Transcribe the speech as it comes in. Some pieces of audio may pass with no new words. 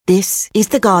This is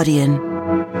The Guardian.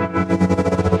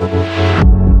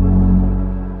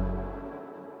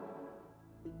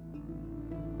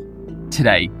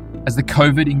 Today, as the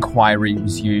COVID inquiry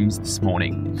resumes this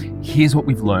morning, here's what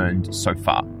we've learned so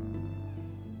far.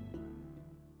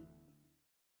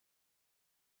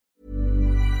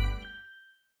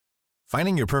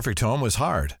 Finding your perfect home was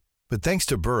hard, but thanks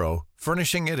to Burrow,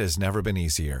 furnishing it has never been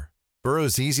easier.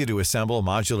 Burrow's easy-to-assemble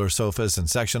modular sofas and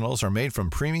sectionals are made from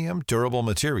premium, durable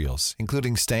materials,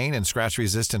 including stain and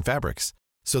scratch-resistant fabrics.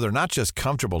 So they're not just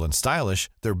comfortable and stylish,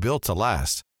 they're built to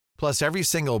last. Plus, every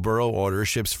single Burrow order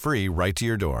ships free right to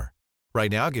your door.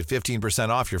 Right now, get 15%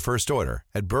 off your first order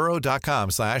at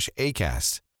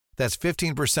burrow.com/ACAST. That's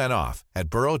 15% off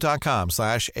at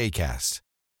burrow.com/ACAST.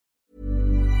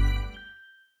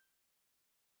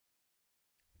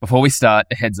 Before we start,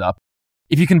 a heads up.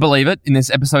 If you can believe it, in this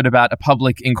episode about a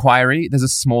public inquiry, there's a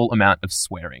small amount of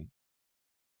swearing.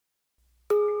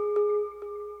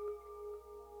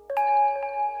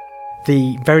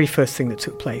 The very first thing that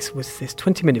took place was this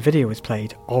 20-minute video was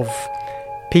played of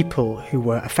people who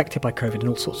were affected by COVID in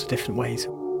all sorts of different ways.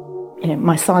 You know,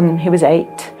 my son, who was 8,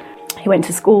 he went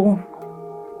to school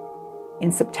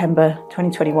in September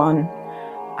 2021,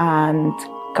 and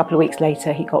a couple of weeks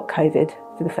later he got COVID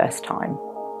for the first time.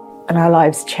 And our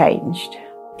lives changed.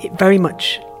 It very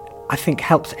much, I think,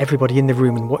 helps everybody in the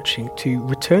room and watching to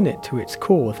return it to its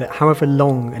core, that however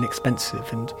long and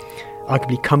expensive and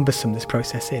arguably cumbersome this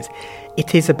process is,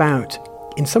 it is about,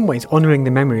 in some ways, honouring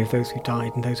the memory of those who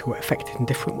died and those who were affected in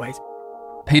different ways.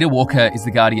 Peter Walker is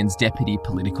The Guardian's deputy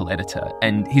political editor,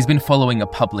 and he's been following a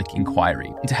public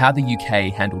inquiry into how the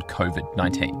UK handled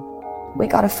COVID-19. We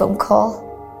got a phone call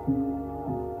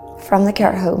from the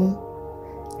care home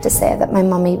to say that my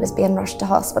mummy was being rushed to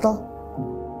hospital.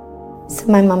 So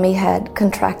my mummy had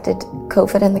contracted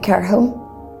COVID in the care home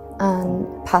and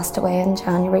passed away in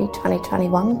January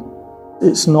 2021.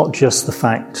 It's not just the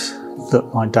fact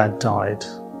that my dad died,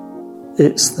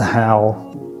 it's the how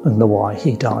and the why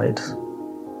he died.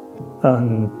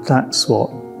 And that's what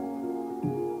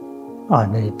I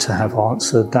need to have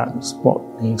answered, that's what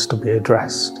needs to be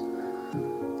addressed.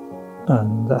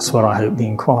 And that's what I hope the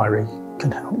inquiry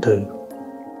can help do.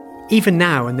 Even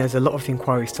now, and there's a lot of the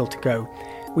inquiry still to go,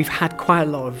 we've had quite a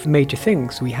lot of major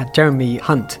things. We had Jeremy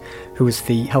Hunt, who was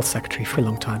the health secretary for a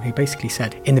long time, who basically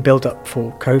said in the build-up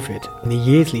for COVID, in the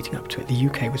years leading up to it, the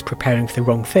UK was preparing for the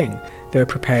wrong thing. They were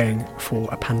preparing for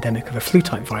a pandemic of a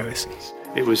flu-type virus.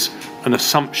 It was an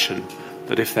assumption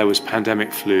that if there was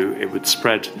pandemic flu, it would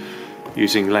spread,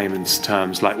 using layman's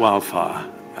terms, like wildfire,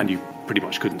 and you pretty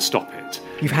much couldn't stop it.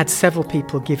 You've had several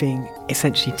people giving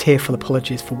essentially tearful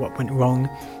apologies for what went wrong.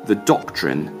 The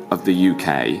doctrine of the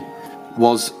UK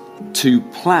was to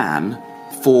plan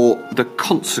for the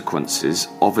consequences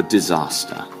of a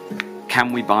disaster.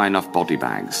 Can we buy enough body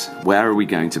bags? Where are we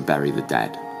going to bury the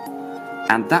dead?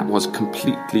 And that was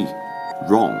completely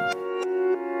wrong.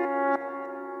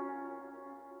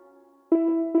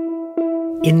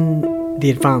 In the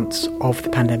advance of the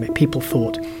pandemic, people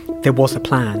thought there was a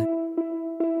plan,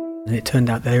 and it turned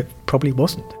out there probably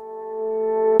wasn't.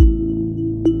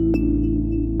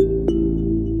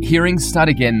 Hearings start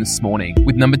again this morning,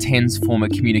 with Number 10's former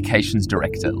communications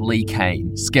director, Lee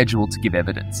Cain, scheduled to give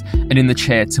evidence. And in the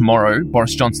chair tomorrow,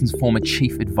 Boris Johnson's former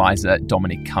chief advisor,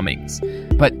 Dominic Cummings.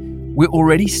 But we're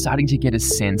already starting to get a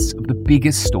sense of the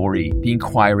biggest story the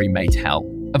inquiry may tell,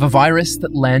 of a virus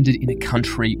that landed in a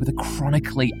country with a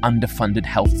chronically underfunded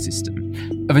health system,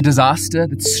 of a disaster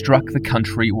that struck the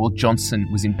country while Johnson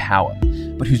was in power,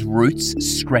 but whose roots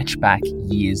stretch back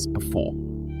years before.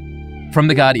 From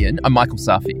The Guardian, I'm Michael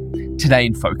Safi. Today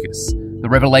in Focus, the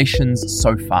revelations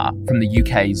so far from the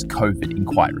UK's COVID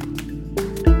inquiry.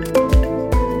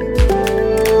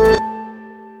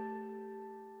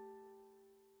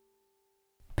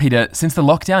 Peter, since the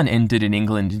lockdown ended in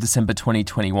England in December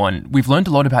 2021, we've learned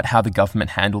a lot about how the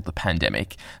government handled the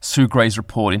pandemic. Sue Gray's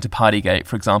report into Partygate,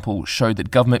 for example, showed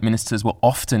that government ministers were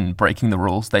often breaking the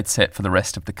rules they'd set for the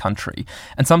rest of the country.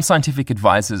 And some scientific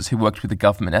advisors who worked with the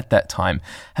government at that time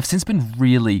have since been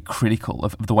really critical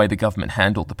of the way the government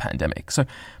handled the pandemic. So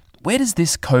where does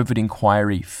this COVID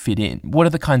inquiry fit in? What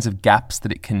are the kinds of gaps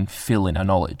that it can fill in our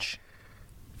knowledge?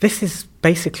 This is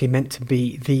basically meant to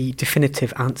be the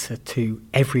definitive answer to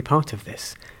every part of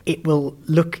this. It will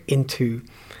look into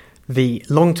the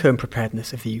long-term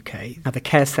preparedness of the UK, how the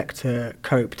care sector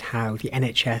coped, how the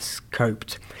NHS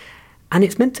coped. And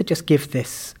it's meant to just give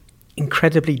this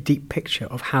incredibly deep picture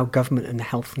of how government and the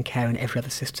health and care and every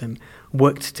other system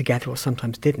worked together or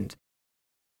sometimes didn't.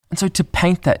 And so to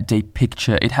paint that deep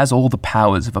picture, it has all the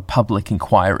powers of a public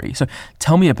inquiry. So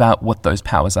tell me about what those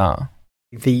powers are.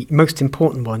 The most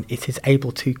important one, it is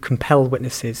able to compel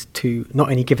witnesses to not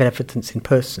only give evidence in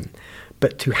person,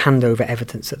 but to hand over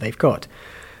evidence that they've got.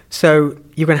 So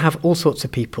you're going to have all sorts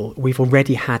of people. We've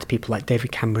already had people like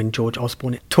David Cameron, George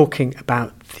Osborne, talking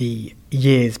about the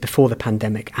years before the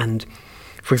pandemic and,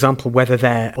 for example, whether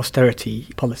their austerity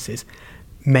policies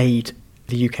made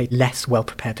the UK less well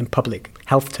prepared in public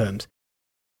health terms.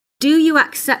 Do you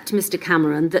accept, Mr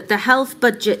Cameron, that the health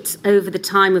budgets over the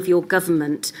time of your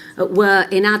government were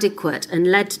inadequate and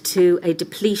led to a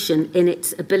depletion in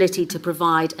its ability to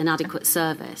provide an adequate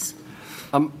service?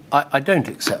 I don't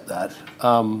accept that,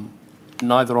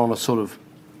 neither on a sort of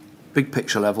big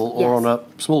picture level or on a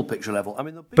small picture level.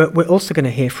 But we're also going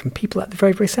to hear from people at the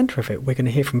very, very centre of it. We're going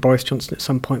to hear from Boris Johnson at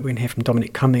some point. We're going to hear from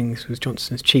Dominic Cummings, who was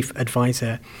Johnson's chief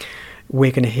advisor.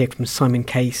 We're going to hear from Simon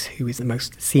Case, who is the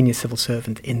most senior civil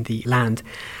servant in the land.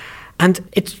 And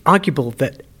it's arguable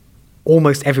that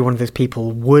almost every one of those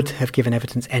people would have given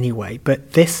evidence anyway,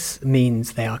 but this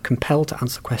means they are compelled to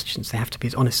answer questions. They have to be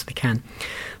as honest as they can.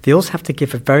 They also have to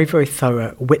give a very, very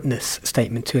thorough witness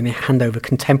statement to and hand over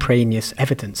contemporaneous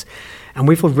evidence. And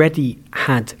we've already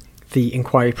had the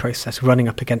inquiry process running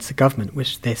up against the government,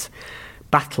 which this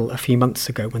battle a few months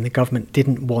ago when the government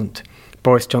didn't want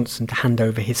Boris Johnson to hand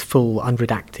over his full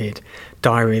unredacted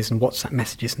diaries and WhatsApp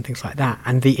messages and things like that.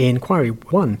 And the inquiry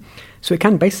won. So it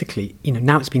can basically,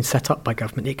 now it's been set up by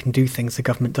government, it can do things the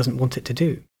government doesn't want it to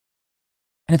do.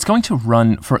 And it's going to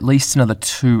run for at least another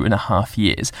 2.5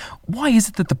 years. Why is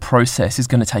it that the process is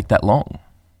going to take that long?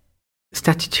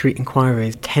 Statutory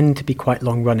inquiries tend to be quite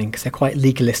long running because they're quite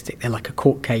legalistic. They're like a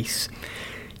court case.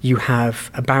 You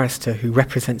have a barrister who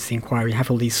represents the inquiry. You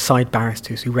have all these side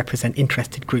barristers who represent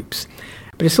interested groups.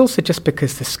 But it's also just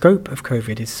because the scope of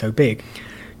COVID is so big.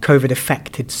 COVID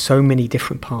affected so many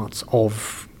different parts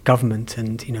of government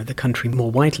and, the country more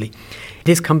widely. It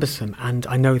is cumbersome, and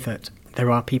I know that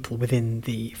there are people within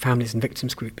the families and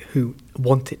victims group who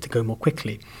want it to go more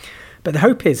quickly. But the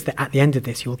hope is that at the end of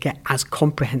this, you'll get as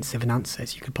comprehensive an answer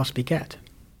as you could possibly get.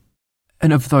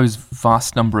 And of those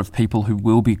vast number of people who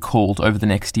will be called over the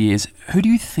next years, who do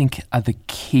you think are the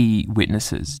key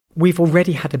witnesses? We've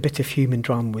already had a bit of human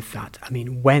drama with that.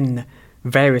 When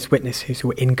various witnesses who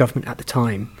were in government at the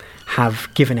time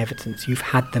have given evidence, you've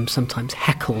had them sometimes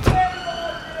heckled.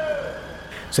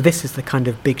 So this is the kind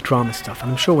of big drama stuff.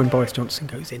 And I'm sure when Boris Johnson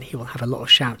goes in, he will have a lot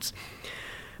of shouts.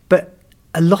 But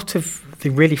a lot of the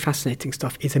really fascinating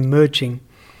stuff is emerging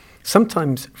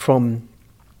sometimes from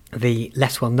the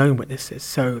less well-known witnesses,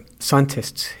 so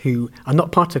scientists who are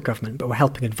not part of government but were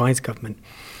helping advise government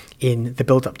in the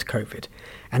build-up to COVID.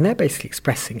 And they're basically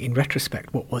expressing, in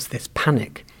retrospect, what was this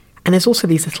panic. And there's also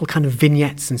these little kind of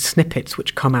vignettes and snippets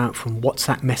which come out from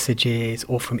WhatsApp messages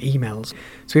or from emails.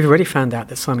 So we've already found out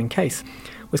that Simon Case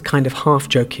was kind of half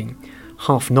joking,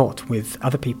 half not with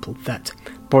other people, that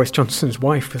Boris Johnson's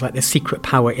wife was like the secret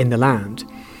power in the land.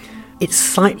 It's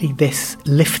slightly this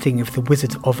lifting of the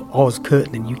Wizard of Oz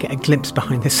curtain, and you get a glimpse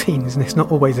behind the scenes, and it's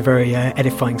not always a very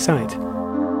edifying sight.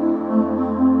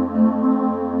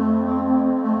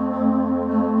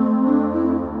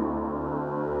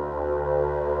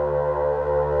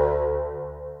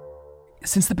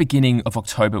 Since the beginning of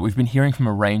October, we've been hearing from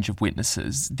a range of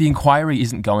witnesses. The inquiry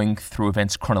isn't going through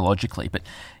events chronologically, but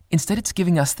instead it's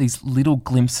giving us these little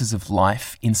glimpses of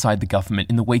life inside the government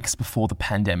in the weeks before the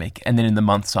pandemic and then in the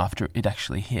months after it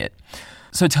actually hit.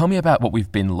 So tell me about what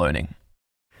we've been learning.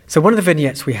 So one of the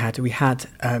vignettes we had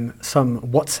some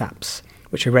WhatsApps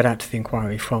which I read out to the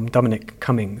inquiry from Dominic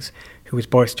Cummings, who was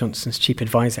Boris Johnson's chief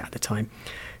advisor at the time,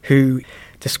 who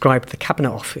described the Cabinet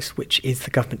Office, which is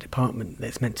the government department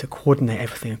that's meant to coordinate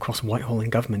everything across Whitehall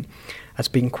and government, as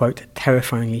being, quote,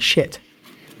 terrifyingly shit.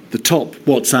 The top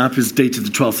WhatsApp is dated the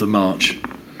 12th of March.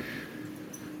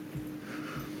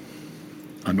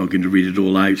 I'm not going to read it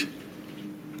all out.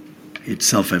 It's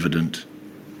self-evident.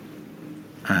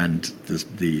 And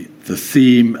the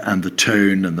theme and the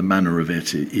tone and the manner of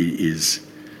it is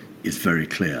very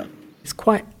clear. It's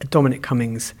quite a Dominic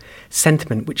Cummings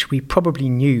sentiment, which we probably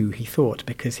knew he thought,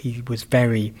 because he was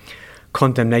very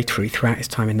condemnatory throughout his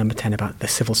time in Number 10 about the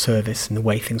civil service and the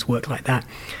way things work like that.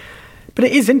 But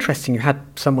it is interesting, you had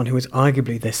someone who was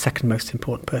arguably the second most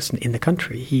important person in the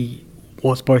country. He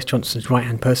was Boris Johnson's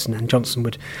right-hand person, and Johnson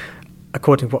would,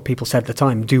 according to what people said at the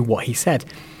time, do what he said,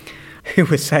 who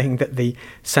was saying that the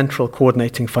central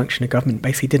coordinating function of government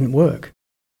basically didn't work.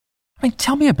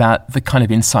 Tell me about the kind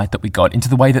of insight that we got into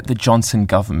the way that the Johnson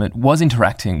government was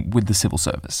interacting with the civil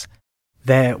service.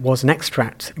 There was an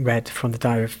extract read from the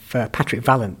diary of Patrick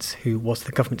Vallance, who was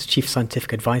the government's chief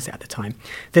scientific advisor at the time.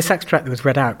 This extract that was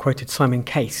read out quoted Simon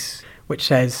Case, which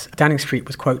says Downing Street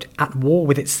was, quote, at war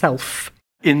with itself.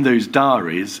 In those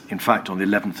diaries, in fact, on the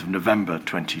 11th of November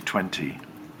 2020,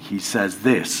 he says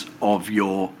this of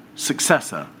your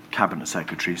successor, Cabinet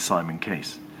Secretary Simon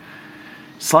Case.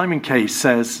 Simon Case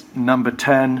says, number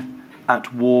 10,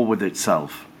 at war with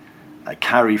itself. A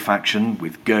Carey faction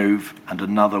with Gove and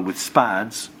another with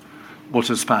SPADs. What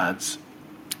are SPADs?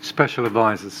 Special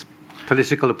advisors,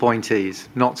 political appointees,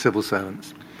 not civil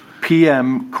servants.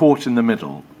 PM caught in the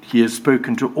middle. He has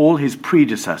spoken to all his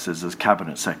predecessors as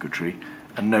Cabinet Secretary,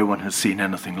 and no one has seen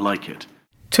anything like it.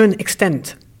 To an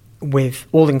extent, with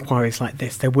all inquiries like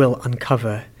this, they will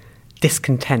uncover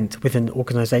discontent with an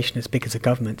organisation as big as a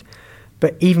government.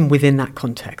 But even within that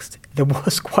context, there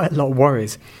was quite a lot of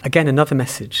worries. Again, another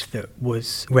message that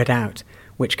was read out,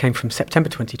 which came from September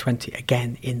 2020,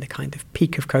 again in the kind of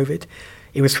peak of COVID.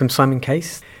 It was from Simon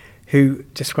Case, who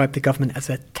described the government as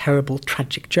a terrible,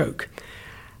 tragic joke.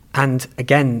 And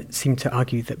again, seemed to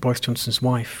argue that Boris Johnson's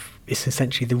wife is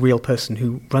essentially the real person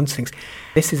who runs things.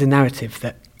 This is a narrative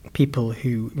that people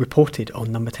who reported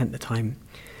on Number 10 at the time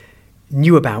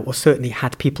knew about, or certainly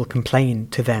had people complain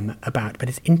to them about. But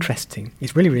it's interesting,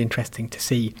 it's really, really interesting to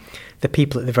see the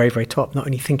people at the very, very top not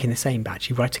only thinking the same, but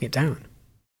actually writing it down.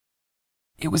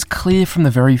 It was clear from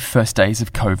the very first days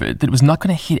of COVID that it was not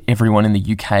going to hit everyone in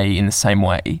the UK in the same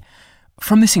way.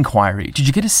 From this inquiry, did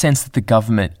you get a sense that the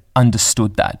government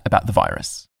understood that about the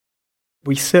virus?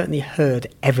 We certainly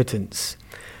heard evidence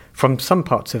from some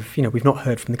parts of, we've not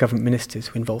heard from the government ministers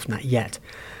who are involved in that yet,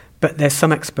 but there's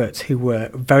some experts who were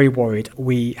very worried.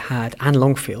 We had Anne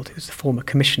Longfield, who's the former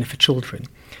Commissioner for Children,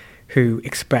 who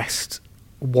expressed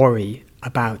worry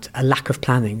about a lack of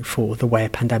planning for the way a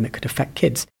pandemic could affect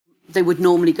kids. They would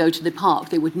normally go to the park,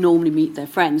 they would normally meet their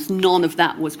friends. None of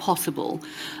that was possible.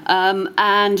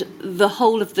 And the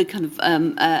whole of the kind of,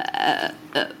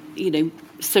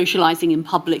 socialising in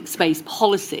public space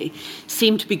policy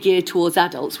seemed to be geared towards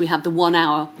adults. We have the 1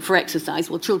 hour for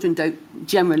exercise. Well, children don't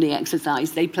generally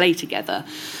exercise, they play together.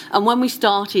 And when we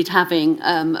started having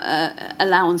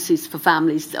allowances for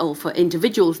families or for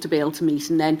individuals to be able to meet,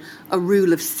 and then a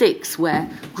rule of 6 where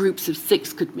groups of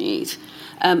 6 could meet,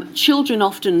 children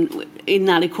often in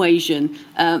that equation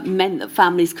meant that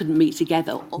families couldn't meet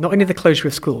together. Not only the closure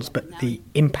of schools, but the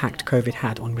impact COVID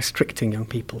had on restricting young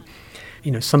people.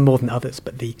 Some more than others,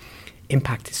 but the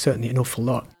impact is certainly an awful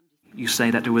lot. You say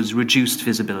that there was reduced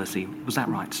visibility. Was that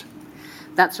right?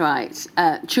 That's right.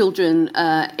 Children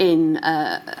in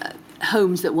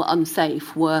homes that were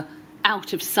unsafe were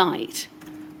out of sight,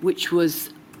 which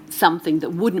was something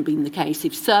that wouldn't have been the case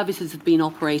if services had been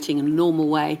operating in a normal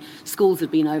way, schools had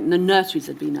been open and nurseries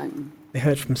had been open. They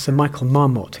heard from Sir Michael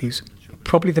Marmot, who's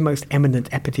probably the most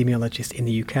eminent epidemiologist in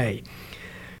the UK.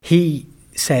 He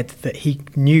said that he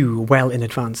knew well in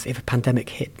advance if a pandemic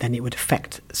hit, then it would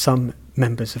affect some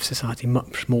members of society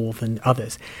much more than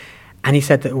others. And he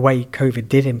said that the way COVID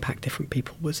did impact different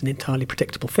people was an entirely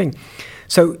predictable thing.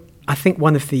 So I think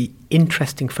one of the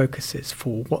interesting focuses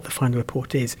for what the final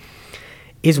report is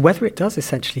whether it does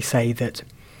essentially say that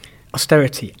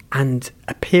austerity and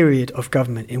a period of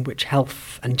government in which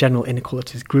health and general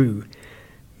inequalities grew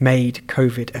made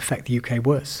COVID affect the UK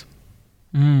worse.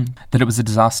 That it was a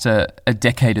disaster a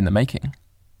decade in the making.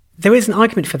 There is an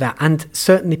argument for that, and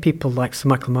certainly people like Sir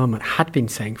Michael Marmot had been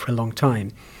saying for a long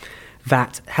time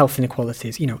that health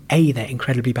inequalities, they're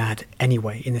incredibly bad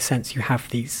anyway, in the sense you have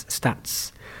these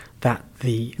stats that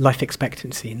the life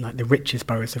expectancy in the richest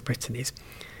boroughs of Britain is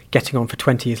getting on for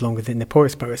 20 years longer than the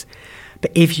poorest boroughs.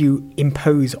 But if you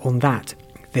impose on that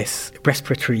this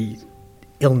respiratory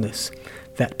illness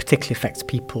that particularly affects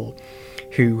people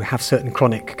who have certain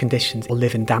chronic conditions or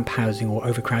live in damp housing or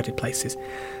overcrowded places,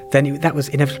 then that was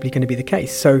inevitably going to be the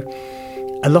case. So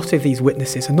a lot of these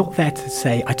witnesses are not there to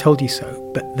say, I told you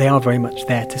so, but they are very much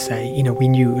there to say, we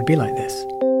knew it would be like this.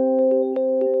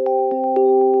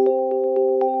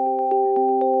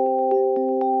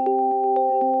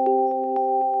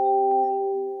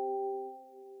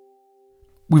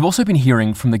 We've also been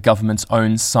hearing from the government's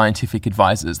own scientific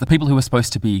advisors, the people who are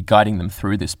supposed to be guiding them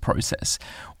through this process.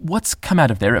 What's come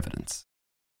out of their evidence?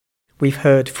 We've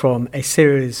heard from a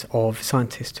series of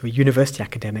scientists who are university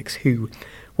academics who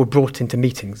were brought into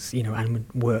meetings, and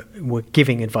were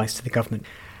giving advice to the government.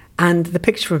 And the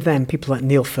picture of them, people like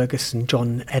Neil Ferguson,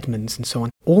 John Edmonds and so on,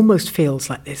 almost feels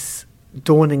like this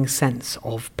dawning sense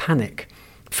of panic.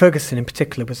 Ferguson in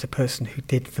particular was the person who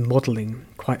did the modelling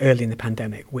quite early in the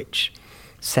pandemic, which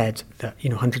said that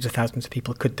hundreds of thousands of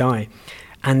people could die.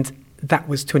 And that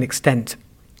was to an extent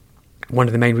one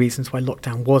of the main reasons why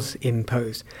lockdown was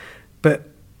imposed. But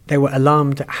they were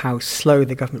alarmed at how slow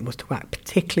the government was to act,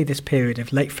 particularly this period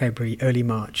of late February, early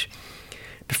March,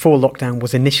 before lockdown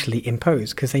was initially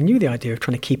imposed, because they knew the idea of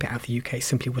trying to keep it out of the UK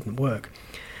simply wouldn't work.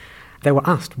 They were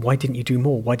asked, why didn't you do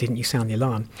more? Why didn't you sound the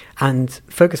alarm? And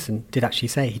Ferguson did actually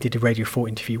say, he did a Radio 4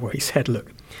 interview where he said,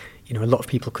 look, a lot of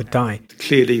people could die.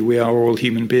 Clearly, we are all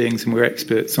human beings and we're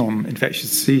experts on infectious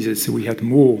diseases, so we had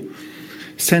more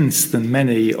sense than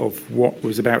many of what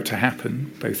was about to happen,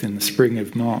 both in the spring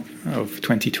of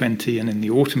 2020 and in the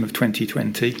autumn of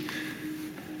 2020.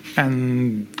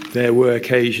 And there were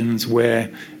occasions where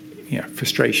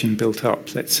frustration built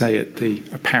up, let's say, at the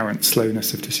apparent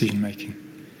slowness of decision-making.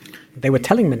 They were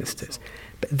telling ministers,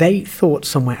 but they thought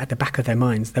somewhere at the back of their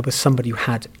minds there was somebody who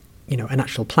had, an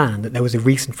actual plan, that there was a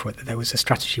reason for it, that there was a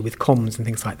strategy with comms and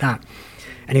things like that.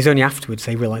 And it's only afterwards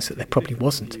they realised that there probably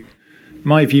wasn't.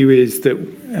 My view is that,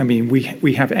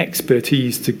 we have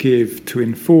expertise to give to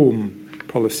inform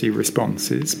policy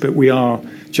responses, but we are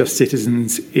just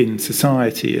citizens in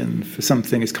society, and for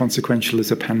something as consequential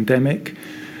as a pandemic,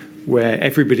 where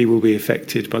everybody will be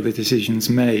affected by the decisions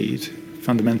made,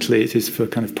 fundamentally it is for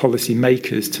kind of policy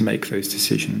makers to make those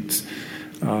decisions,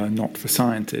 not for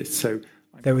scientists. So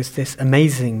there was this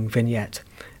amazing vignette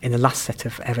in the last set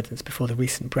of evidence before the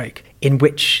recent break, in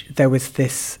which there was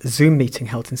this Zoom meeting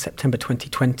held in September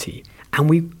 2020, and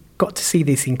we got to see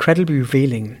these incredibly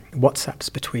revealing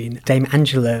WhatsApps between Dame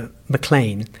Angela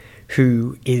McLean,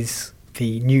 who is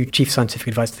the new Chief Scientific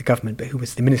Advisor to the government, but who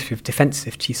was the Ministry of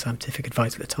Defence's Chief Scientific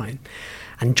Advisor at the time,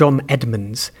 and John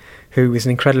Edmonds, who is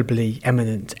an incredibly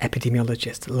eminent epidemiologist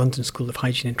at the London School of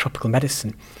Hygiene and Tropical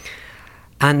Medicine.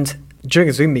 And during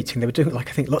a Zoom meeting, they were doing, like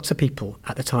I think lots of people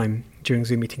at the time during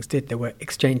Zoom meetings did, they were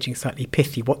exchanging slightly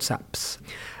pithy WhatsApps.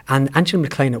 And Angela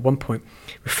McLean at one point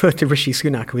referred to Rishi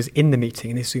Sunak, who was in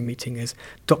this Zoom meeting, as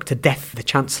Dr. Death, the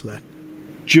Chancellor.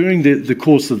 During the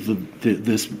course of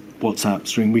this WhatsApp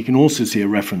string, we can also see a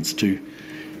reference to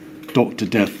Dr.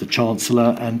 Death, the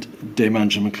Chancellor, and Dame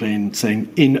Angela McLean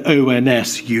saying, in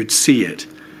ONS, you'd see it.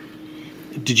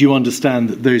 Did you understand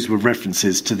that those were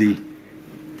references to the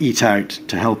Eat Out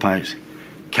to Help Out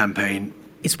campaign?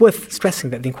 It's worth stressing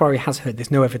that the inquiry has heard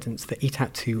there's no evidence that Eat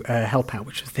Out to Help Out,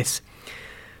 which was this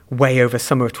way over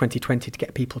summer of 2020 to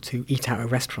get people to eat out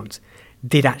at restaurants,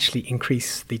 did actually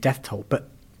increase the death toll. But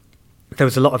there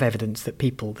was a lot of evidence that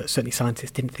people, that certainly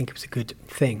scientists, didn't think it was a good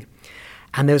thing.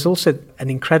 And there was also an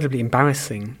incredibly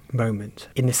embarrassing moment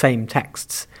in the same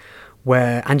texts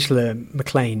where Angela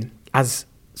McLean, as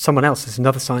someone else, as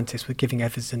another scientist, was giving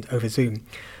evidence over Zoom,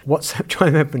 WhatsApp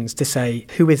John Edmonds to say,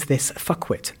 who is this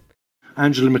fuckwit?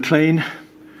 Angela McLean,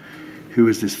 who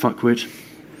is this fuckwit?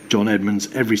 John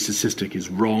Edmonds, every statistic is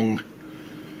wrong.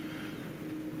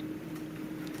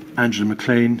 Angela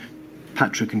McLean,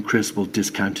 Patrick and Chris will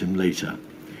discount him later.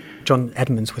 John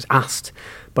Edmonds was asked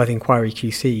by the Inquiry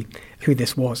QC who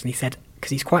this was, and he said,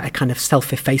 because he's quite a kind of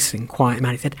self-effacing, quiet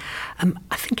man, he said,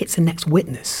 I think it's the next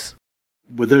witness.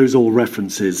 Were those all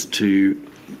references to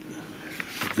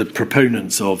the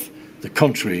proponents of the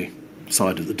contrary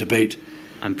side of the debate?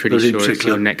 I'm pretty sure it's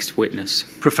your next witness.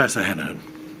 Professor Hennigan.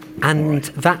 And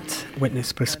that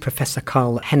witness was Professor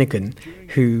Carl Hennigan,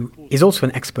 who is also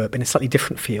an expert but in a slightly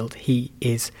different field. He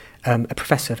is a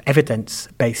professor of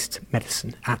evidence-based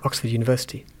medicine at Oxford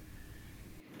University.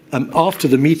 After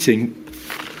the meeting,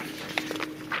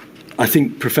 I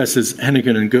think Professors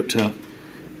Hennigan and Gupta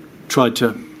tried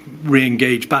to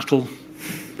re-engage battle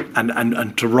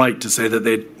and to write to say that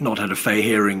they'd not had a fair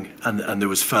hearing and there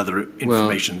was further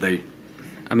information.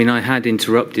 I had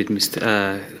interrupted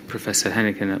Professor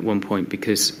Hennigan at one point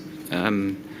because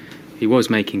he was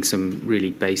making some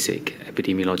really basic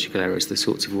epidemiological errors, the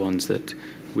sorts of ones that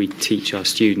we teach our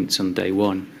students on day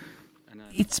one.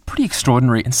 It's pretty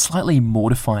extraordinary and slightly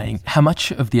mortifying how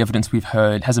much of the evidence we've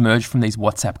heard has emerged from these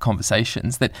WhatsApp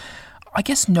conversations that I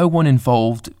guess no one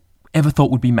involved ever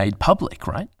thought would be made public,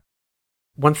 right?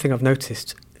 One thing I've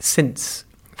noticed since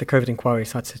the COVID inquiry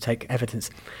started to take evidence,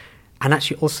 and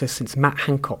actually also since Matt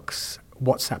Hancock's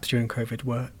WhatsApps during COVID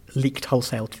were leaked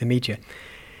wholesale to the media,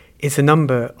 is a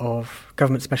number of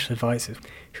government special advisors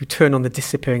who turn on the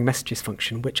disappearing messages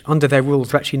function, which under their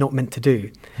rules are actually not meant to do.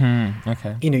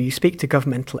 Okay. You speak to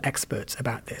governmental experts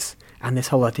about this, and this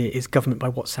whole idea, is government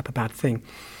by WhatsApp a bad thing?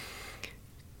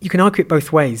 You can argue it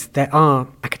both ways. There are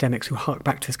academics who hark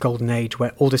back to this golden age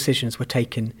where all decisions were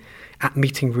taken at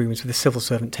meeting rooms with a civil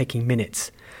servant taking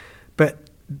minutes. But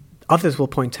others will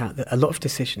point out that a lot of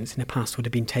decisions in the past would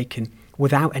have been taken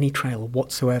without any trail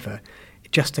whatsoever,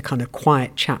 just a kind of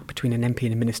quiet chat between an MP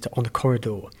and a minister on the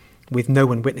corridor with no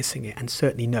one witnessing it and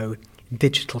certainly no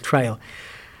digital trail.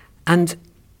 And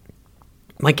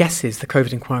my guess is the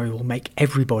COVID inquiry will make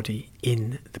everybody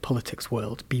in the politics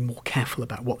world be more careful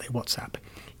about what they WhatsApp,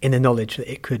 in the knowledge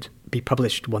that it could be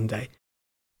published one day.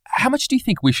 How much do you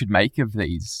think we should make of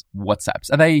these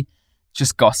WhatsApps? Are they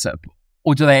just gossip,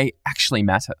 or do they actually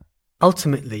matter?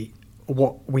 Ultimately,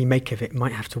 what we make of it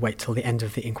might have to wait till the end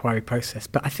of the inquiry process.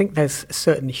 But I think there's a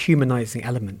certain humanising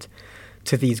element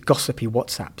to these gossipy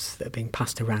WhatsApps that are being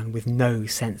passed around with no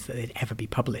sense that they'd ever be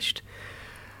published.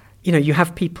 You know, you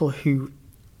have people who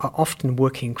are often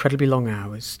working incredibly long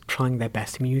hours, trying their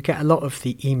best. I mean, you get a lot of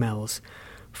the emails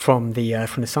from the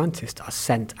scientists are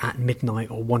sent at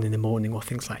midnight or 1 a.m. or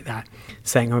things like that,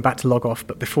 saying, I'm about to log off,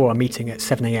 but before our meeting at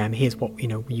 7 a.m, here's what,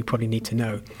 you probably need to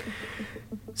know.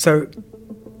 So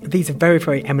these are very,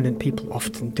 very eminent people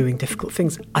often doing difficult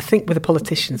things. I think with the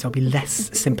politicians, there'll be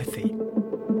less sympathy.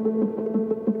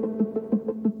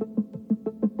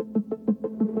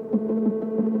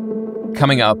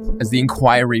 Coming up, as the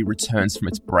inquiry returns from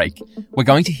its break, we're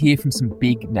going to hear from some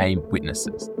big-name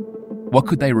witnesses. What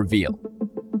could they reveal?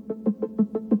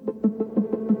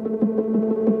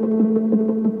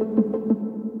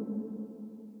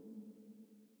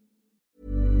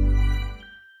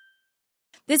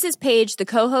 This is Paige, the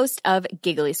co-host of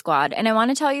Giggly Squad, and I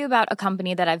want to tell you about a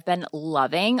company that I've been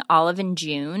loving, Olive &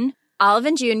 June.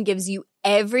 Olive & June gives you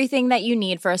everything that you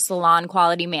need for a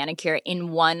salon-quality manicure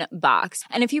in one box.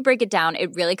 And if you break it down,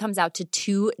 it really comes out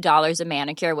to $2 a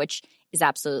manicure, which is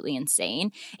absolutely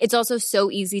insane. It's also so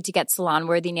easy to get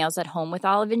salon-worthy nails at home with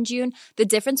Olive & June. The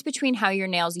difference between how your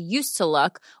nails used to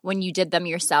look when you did them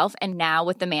yourself and now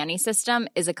with the Mani system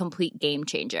is a complete game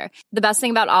changer. The best thing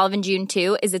about Olive & June,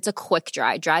 too, is it's a quick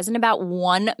dry. Dries in about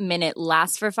 1 minute,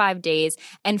 lasts for 5 days,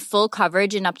 and full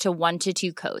coverage in up to 1 to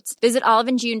 2 coats. Visit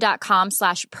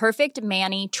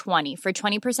oliveandjune.com/perfectmani20 for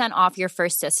 20% off your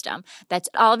first system. That's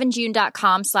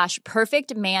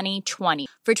oliveandjune.com/perfectmani20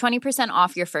 for 20%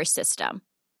 off your first system.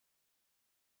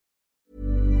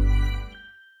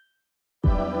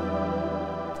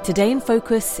 Today in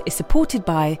Focus is supported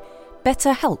by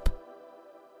BetterHelp.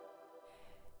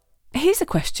 Here's a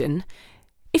question.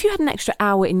 If you had an extra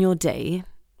hour in your day,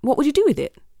 what would you do with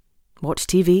it? Watch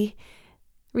TV?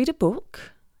 Read a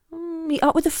book? Meet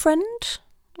up with a friend?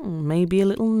 Maybe a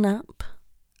little nap?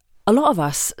 A lot of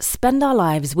us spend our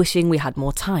lives wishing we had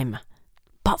more time.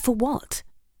 But for what?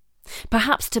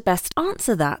 Perhaps to best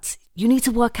answer that, you need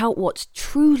to work out what's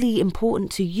truly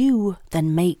important to you,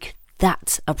 then make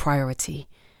that a priority.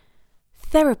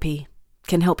 Therapy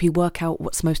can help you work out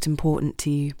what's most important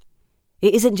to you.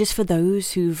 It isn't just for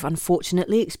those who've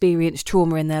unfortunately experienced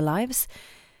trauma in their lives.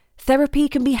 Therapy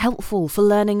can be helpful for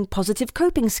learning positive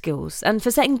coping skills and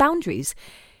for setting boundaries.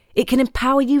 It can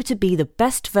empower you to be the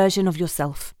best version of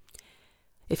yourself.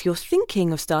 If you're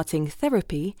thinking of starting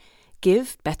therapy,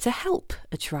 give BetterHelp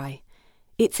a try.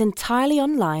 It's entirely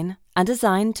online and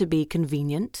designed to be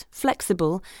convenient,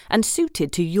 flexible, and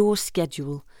suited to your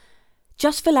schedule.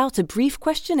 Just fill out a brief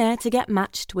questionnaire to get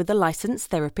matched with a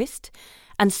licensed therapist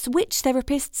and switch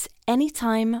therapists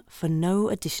anytime for no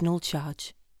additional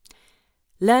charge.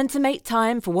 Learn to make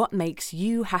time for what makes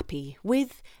you happy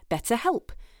with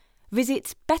BetterHelp.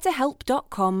 Visit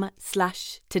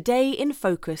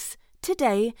betterhelp.com/todayinfocus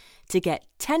today to get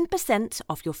 10%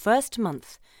 off your first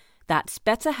month. That's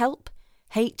BetterHelp,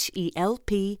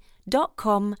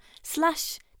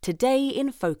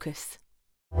 HELP.com/todayinfocus.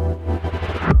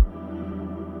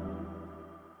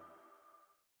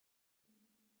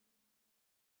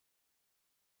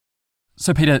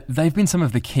 So, Peter, they've been some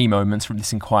of the key moments from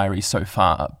this inquiry so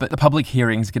far, but the public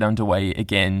hearings get underway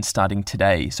again starting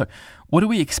today. So what are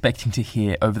we expecting to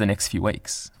hear over the next few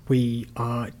weeks? We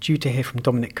are due to hear from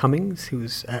Dominic Cummings, who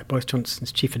was Boris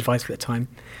Johnson's chief advisor at the time.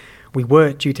 We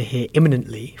were due to hear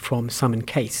imminently from Simon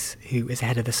Case, who is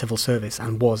head of the civil service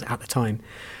and was at the time.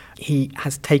 He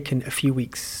has taken a few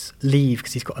weeks' leave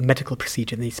because he's got a medical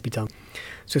procedure that needs to be done.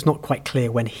 So it's not quite clear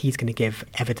when he's going to give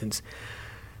evidence.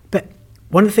 But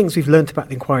one of the things we've learnt about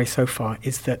the inquiry so far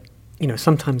is that,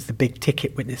 sometimes the big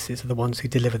ticket witnesses are the ones who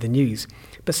deliver the news,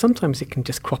 but sometimes it can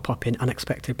just crop up in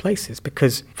unexpected places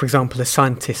because, for example, a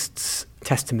scientist's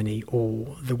testimony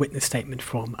or the witness statement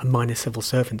from a minor civil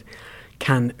servant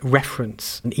can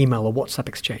reference an email or WhatsApp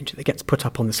exchange that gets put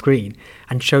up on the screen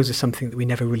and shows us something that we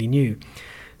never really knew.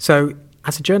 So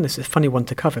as a journalist, it's a funny one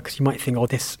to cover because you might think,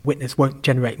 this witness won't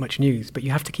generate much news, but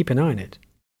you have to keep an eye on it.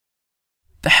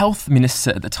 The health minister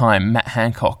at the time, Matt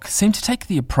Hancock, seemed to take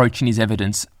the approach in his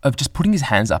evidence of just putting his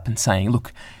hands up and saying,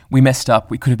 look, we messed up,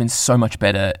 we could have been so much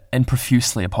better, and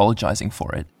profusely apologising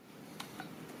for it.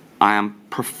 I am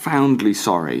profoundly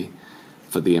sorry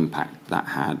for the impact that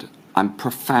had. I'm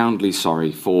profoundly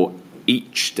sorry for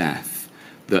each death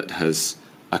that has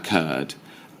occurred.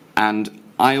 And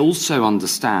I also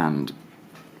understand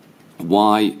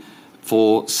why,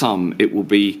 for some, it will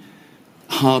be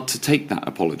hard to take that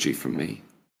apology from me.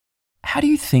 How do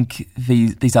you think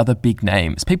these other big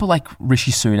names, people like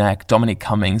Rishi Sunak, Dominic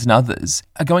Cummings and others,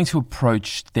 are going to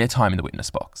approach their time in the witness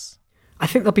box? I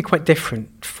think they'll be quite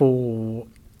different for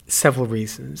several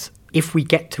reasons. If we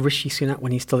get to Rishi Sunak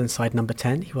when he's still inside number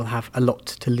 10, he will have a lot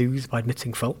to lose by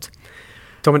admitting fault.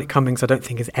 Dominic Cummings, I don't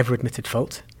think, has ever admitted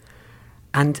fault.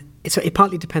 And so it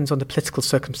partly depends on the political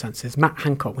circumstances. Matt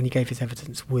Hancock, when he gave his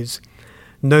evidence, was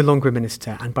no longer a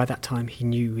minister, and by that time he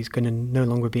knew he was going to no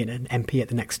longer be an MP at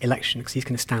the next election because he's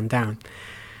going to stand down.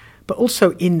 But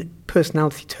also in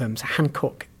personality terms,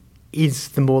 Hancock is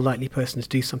the more likely person to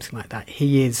do something like that.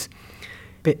 He is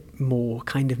a bit more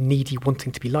kind of needy,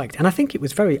 wanting to be liked. And I think it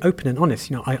was very open and honest.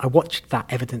 You know, I watched that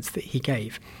evidence that he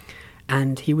gave,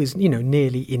 and he was, you know,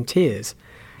 nearly in tears.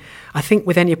 I think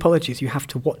with any apologies, you have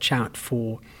to watch out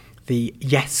for the,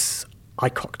 yes, I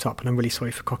cocked up and I'm really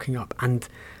sorry for cocking up, and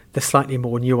the slightly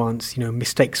more nuanced, you know,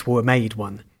 mistakes were made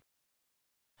one.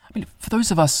 I mean, for those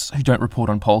of us who don't report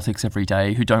on politics every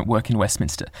day, who don't work in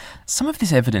Westminster, some of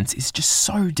this evidence is just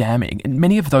so damning, and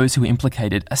many of those who are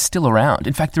implicated are still around.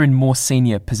 In fact, they're in more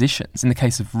senior positions. In the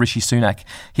case of Rishi Sunak,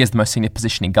 he has the most senior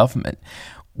position in government.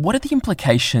 What are the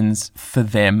implications for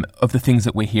them of the things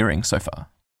that we're hearing so far?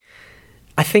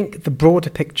 I think the broader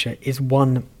picture is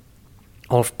one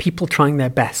of people trying their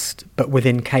best, but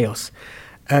within chaos.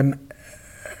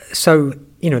 So,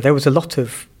 you know, there was a lot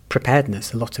of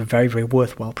preparedness, a lot of very, very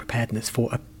worthwhile preparedness for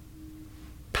a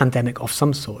pandemic of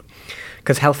some sort,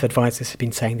 because health advisors have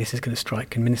been saying this is going to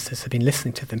strike and ministers have been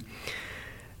listening to them.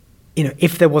 You know,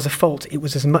 if there was a fault, it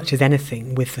was as much as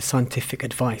anything with the scientific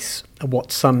advice.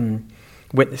 What some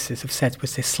witnesses have said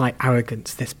was this slight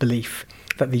arrogance, this belief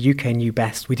that the UK knew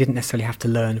best. We didn't necessarily have to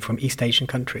learn from East Asian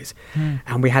countries.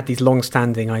 And we had these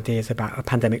long-standing ideas about a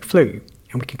pandemic flu,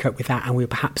 and we can cope with that, and we were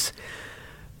perhaps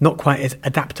not quite as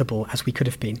adaptable as we could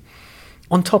have been.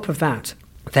 On top of that,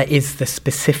 there is the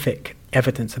specific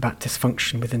evidence about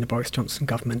dysfunction within the Boris Johnson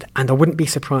government, and I wouldn't be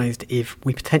surprised if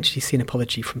we potentially see an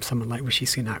apology from someone like Rishi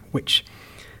Sunak, which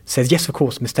says, yes, of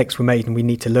course, mistakes were made and we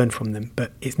need to learn from them,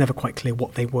 but it's never quite clear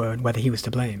what they were and whether he was to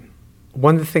blame.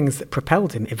 One of the things that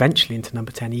propelled him eventually into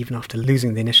number 10, even after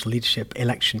losing the initial leadership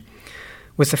election,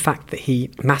 was the fact that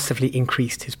he massively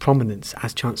increased his prominence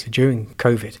as Chancellor during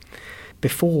COVID.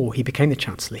 Before he became the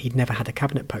Chancellor, he'd never had a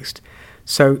cabinet post.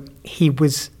 So he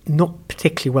was not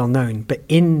particularly well known, but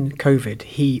in COVID,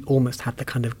 he almost had the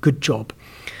kind of good job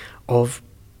of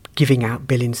giving out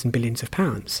billions and billions of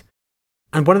pounds.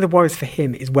 And one of the worries for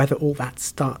him is whether all that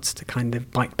starts to kind of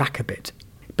bite back a bit.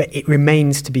 But it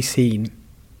remains to be seen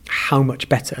how much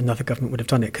better another government would have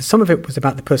done it, because some of it was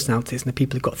about the personalities and the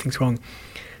people who got things wrong.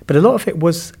 But a lot of it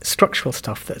was structural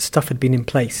stuff, that stuff had been in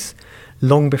place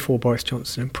long before Boris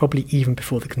Johnson and probably even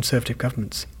before the Conservative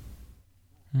governments.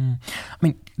 I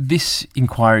mean, this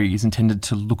inquiry is intended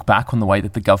to look back on the way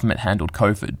that the government handled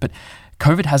COVID, but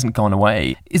COVID hasn't gone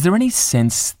away. Is there any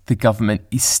sense the government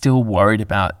is still worried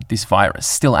about this virus,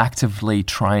 still actively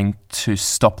trying to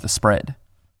stop the spread?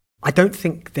 I don't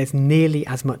think there's nearly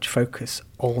as much focus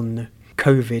on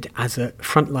COVID as a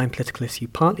frontline political issue,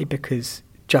 partly because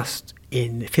just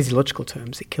in physiological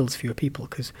terms, it kills fewer people,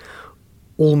 because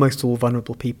almost all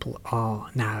vulnerable people are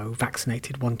now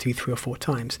vaccinated 1, 2, 3 or 4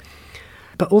 times.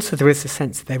 But also there is a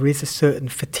sense there is a certain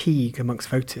fatigue amongst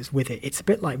voters with it. It's a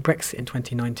bit like Brexit in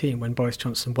 2019 when Boris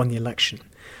Johnson won the election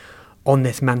on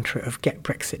this mantra of get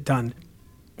Brexit done.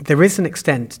 There is an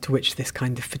extent to which this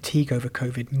kind of fatigue over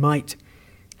COVID might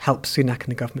help Sunak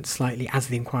and the government slightly as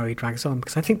the inquiry drags on,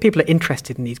 because I think people are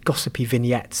interested in these gossipy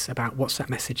vignettes about what that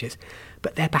message is,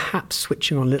 but they're perhaps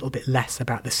switching on a little bit less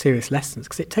about the serious lessons,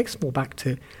 because it takes them all back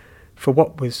to, for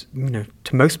what was, you know,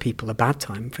 to most people a bad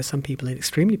time, for some people an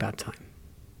extremely bad time.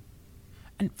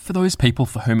 And for those people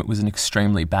for whom it was an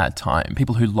extremely bad time,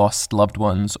 people who lost loved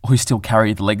ones or who still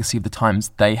carry the legacy of the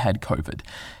times they had COVID,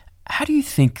 how do you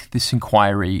think this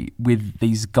inquiry, with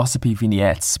these gossipy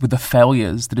vignettes, with the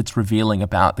failures that it's revealing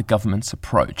about the government's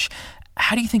approach,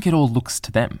 how do you think it all looks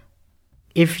to them?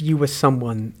 If you were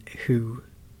someone who,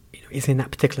 you know, is in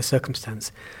that particular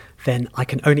circumstance, then I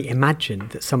can only imagine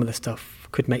that some of the stuff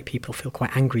could make people feel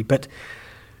quite angry. But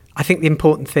I think the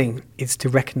important thing is to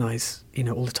recognise, you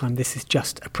know, all the time this is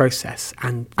just a process.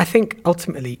 And I think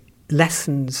ultimately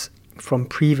lessons from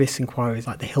previous inquiries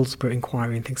like the Hillsborough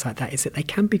inquiry and things like that is that they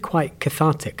can be quite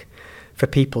cathartic for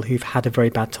people who've had a very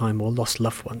bad time or lost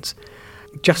loved ones.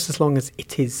 Just as long as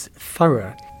it is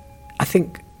thorough. I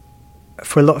think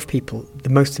for a lot of people, the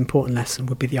most important lesson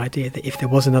would be the idea that if there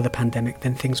was another pandemic,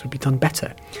 then things would be done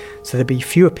better. So there'd be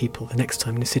fewer people the next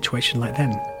time in a situation like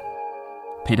them.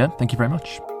 Peter, thank you very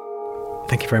much.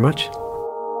 Thank you very much.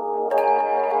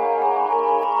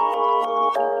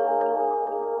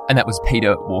 And that was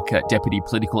Peter Walker, Deputy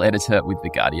Political Editor with The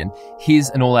Guardian. His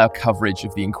and all our coverage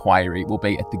of the inquiry will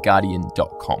be at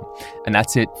theguardian.com. And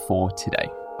that's it for today.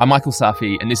 I'm Michael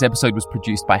Safi, and this episode was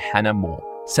produced by Hannah Moore.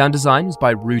 Sound design was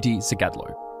by Rudy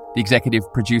Zagadlo. The executive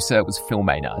producer was Phil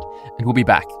Maynard, and we'll be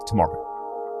back tomorrow.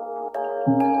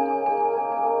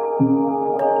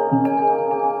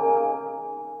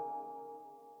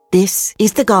 This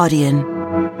is The Guardian.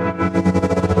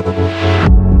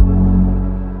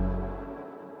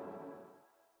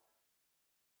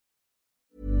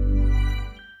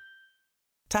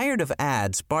 Tired of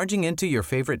ads barging into your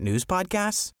favorite news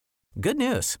podcasts? Good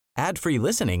news. Ad-free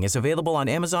listening is available on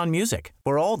Amazon Music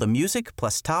for all the music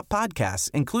plus top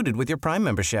podcasts included with your Prime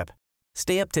membership.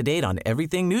 Stay up to date on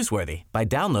everything newsworthy by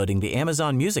downloading the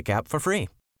Amazon Music app for free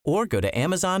or go to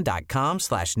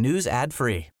amazon.com/news ad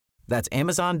free. That's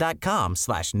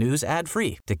amazon.com/news ad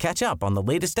free to catch up on the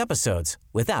latest episodes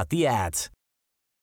without the ads.